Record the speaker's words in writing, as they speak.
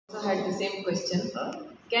also had the same question.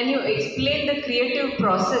 Can you explain the creative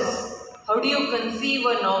process? How do you conceive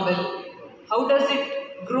a novel? How does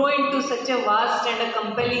it grow into such a vast and a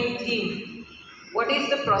compelling theme? What is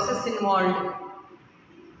the process involved?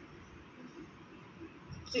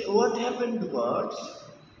 See, what happened was,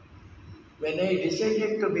 when I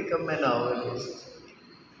decided to become a novelist,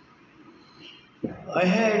 I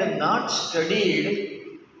had not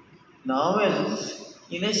studied novels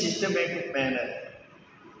in a systematic manner.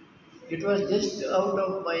 It was just out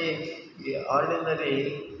of my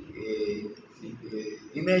ordinary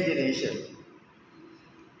imagination.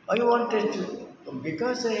 I wanted to,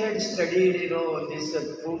 because I had studied, this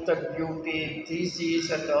truth and beauty, thesis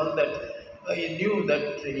and all that, I knew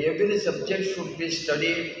that every subject should be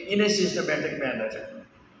studied in a systematic manner.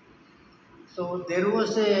 So there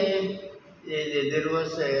was a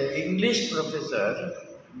English professor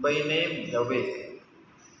by name Dave.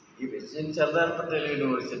 He was in Sardar Patel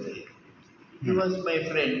University. He was my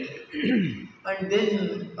friend. And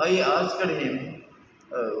then I asked him,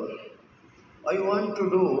 uh, I want to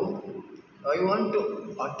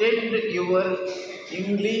attend your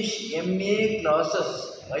English MA classes.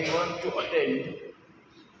 I want to attend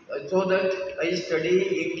so that I study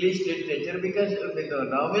English literature because the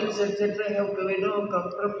novels etc. have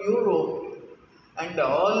come from Europe and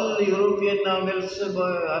all European novels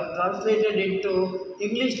are translated into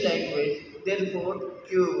English language. Therefore,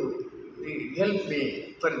 you help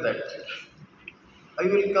me for that. I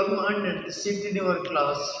will come and sit in your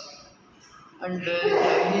class. And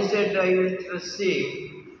he said, I will see.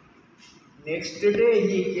 Next day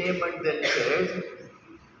he came and then said,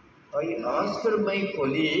 I asked my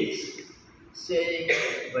colleagues, saying,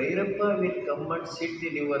 Bhairappa will come and sit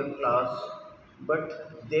in your class, but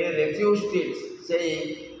they refused it,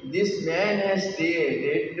 saying, this man has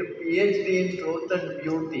did PhD in truth and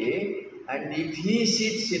beauty, and if he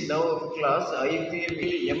sits in our class, I feel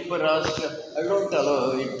embarrassed. I don't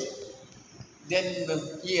allow it. Then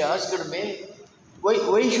he asked me, why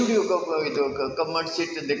should you come and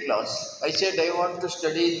sit in the class? I said, I want to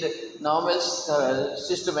study the novels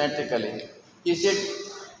systematically. He said,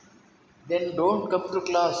 then don't come to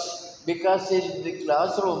class because in the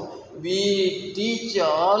classroom we teach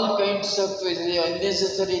all kinds of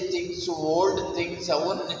unnecessary things, old things.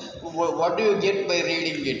 What do you get by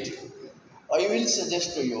reading it? I will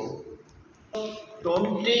suggest to you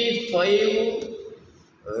 25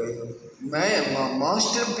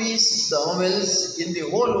 masterpiece novels in the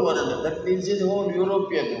whole world, that means in the whole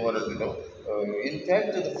European world. In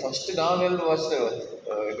fact, the first novel was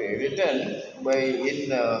written by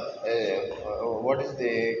what is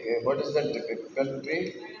that country?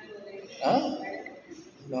 Huh?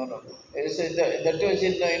 No. That was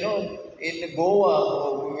in Goa.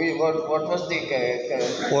 What was the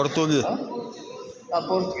Portuguese.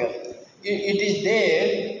 Portugal. It is there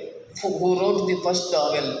who wrote the first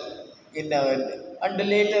novel and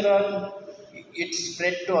later on it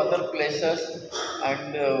spread to other places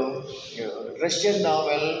and Russian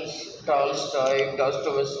novels, Tolstoy,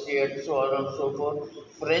 Dostoevsky and so on and so forth,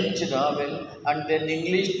 French novel and then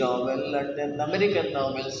English novel and then American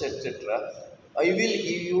novels etc. I will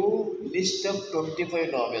give you list of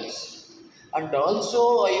 25 novels and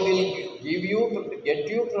also I will get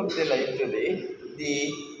you from the library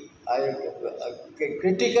the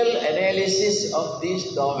critical analysis of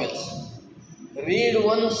these novels. Read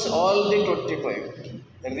once all the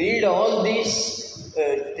 25. Read all these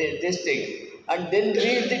this thing. And then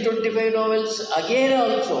read the 25 novels again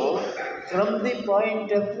also from the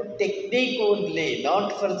point of technique only,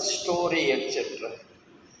 not for story, etc.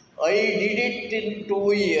 I did it in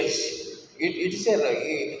 2 years. It's a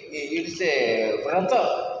vrata.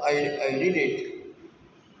 I did it.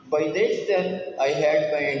 By that then I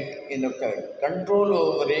had my control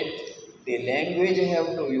over it, the language I have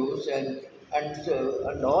to use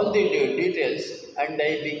and all the details, and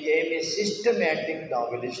I became a systematic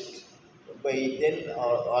novelist by then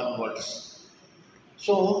onwards.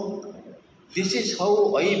 So this is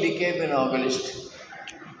how I became a novelist.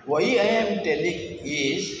 Why I am telling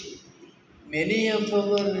is many of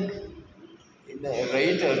our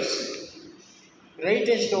writers write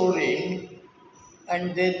a story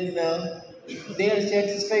and then they are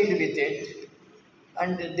satisfied with it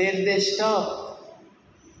and there they stop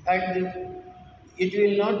and it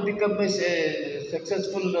will not become a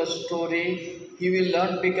successful story, he will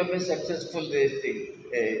not become a successful thing.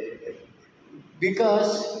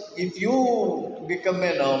 Because if you become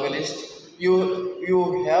a novelist, you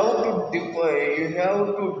have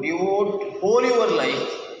to devote whole your life.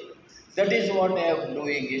 That is what I am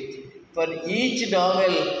doing it. For each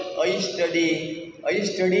novel I study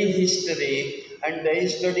history, and I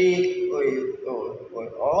study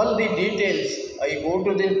all the details. I go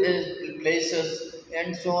to the places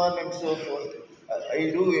and so on and so forth.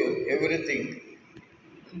 I do everything.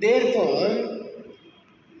 Therefore,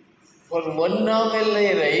 for one novel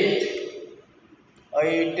I write,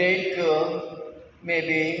 I take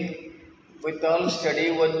maybe with all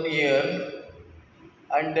study 1 year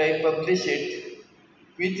and I publish it.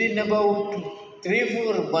 Within about 3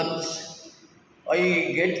 4 months, I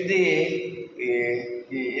get the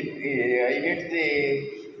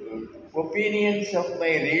opinions of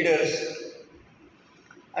my readers,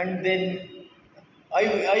 and then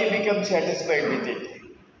I become satisfied with it.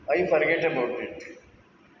 I forget about it,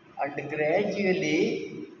 and gradually,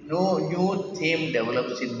 no new theme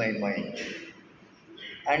develops in my mind.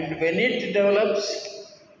 And when it develops,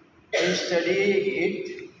 I study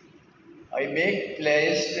it. I make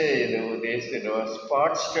placed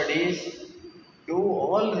spot studies, do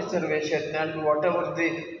all reservation and whatever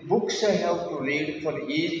the books I have to read for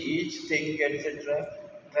each thing, etc.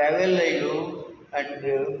 Travel I do, and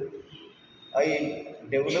I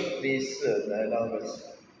develop these novels.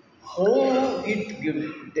 How it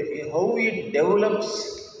develops,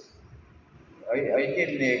 I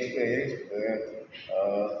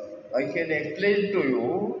can explain to you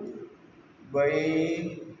by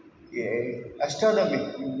astronomy,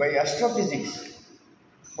 by astrophysics.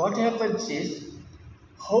 What happens is,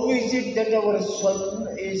 how is it that our sun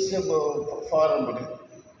is formed?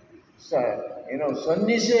 So, sun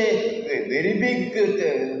is a very big,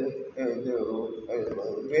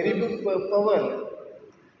 very big power.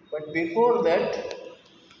 But before that,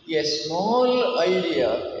 a small idea,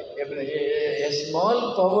 a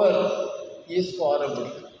small power is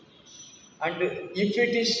formed. And if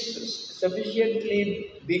it is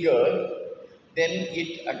sufficiently bigger, then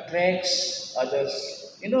it attracts others.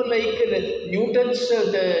 Like Newton's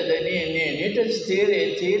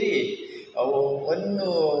theory, one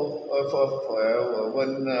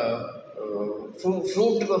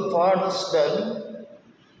fruit was done,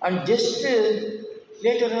 and just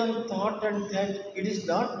later on thought and that it is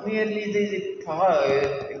not merely the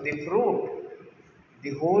fruit,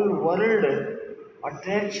 the whole world,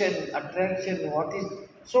 attraction, what is.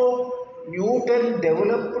 So Newton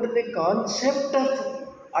developed the concept of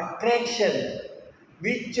attraction,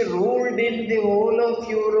 which ruled in the whole of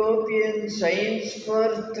European science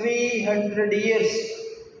for 300 years,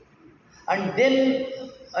 and then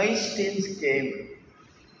Einstein came.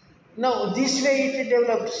 Now this way it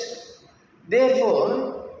develops.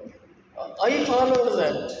 Therefore I follow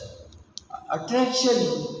that attraction.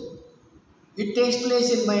 It takes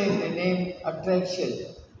place in my name, attraction.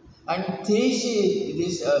 And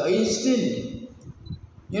this Einstein,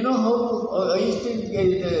 how Einstein,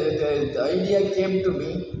 the idea came to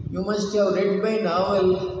me. You must have read my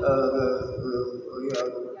novel,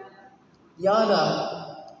 Yana.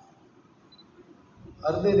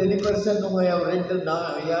 Are there any person who have read the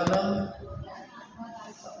Yana?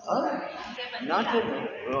 Huh? Not at all.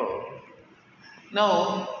 No.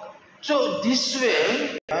 Now, so this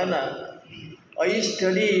way, Yana, I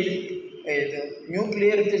studied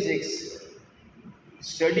nuclear physics.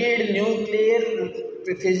 Studied nuclear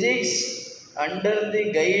physics under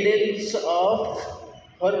the guidance of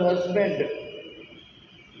her husband.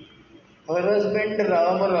 Her husband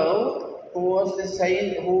Ramarao, who was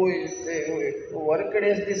who worked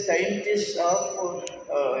as the scientist of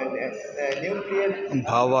nuclear.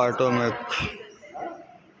 Bhava Atomic.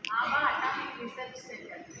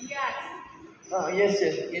 Yes,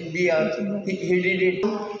 in BR. He did it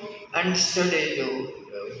and studied.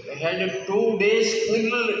 Had 2 days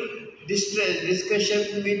full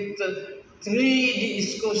discussion with 3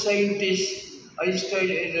 ISCO scientists. I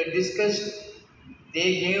discussed.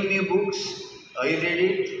 They gave me books. I read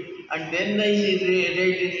it, and then I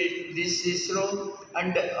read this ISRO.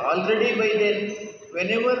 And already by then,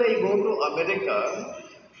 whenever I go to America,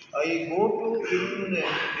 I go to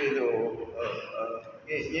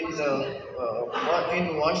in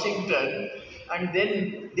Washington, and then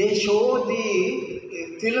they show the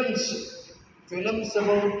films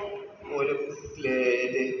about what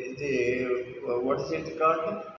is it called?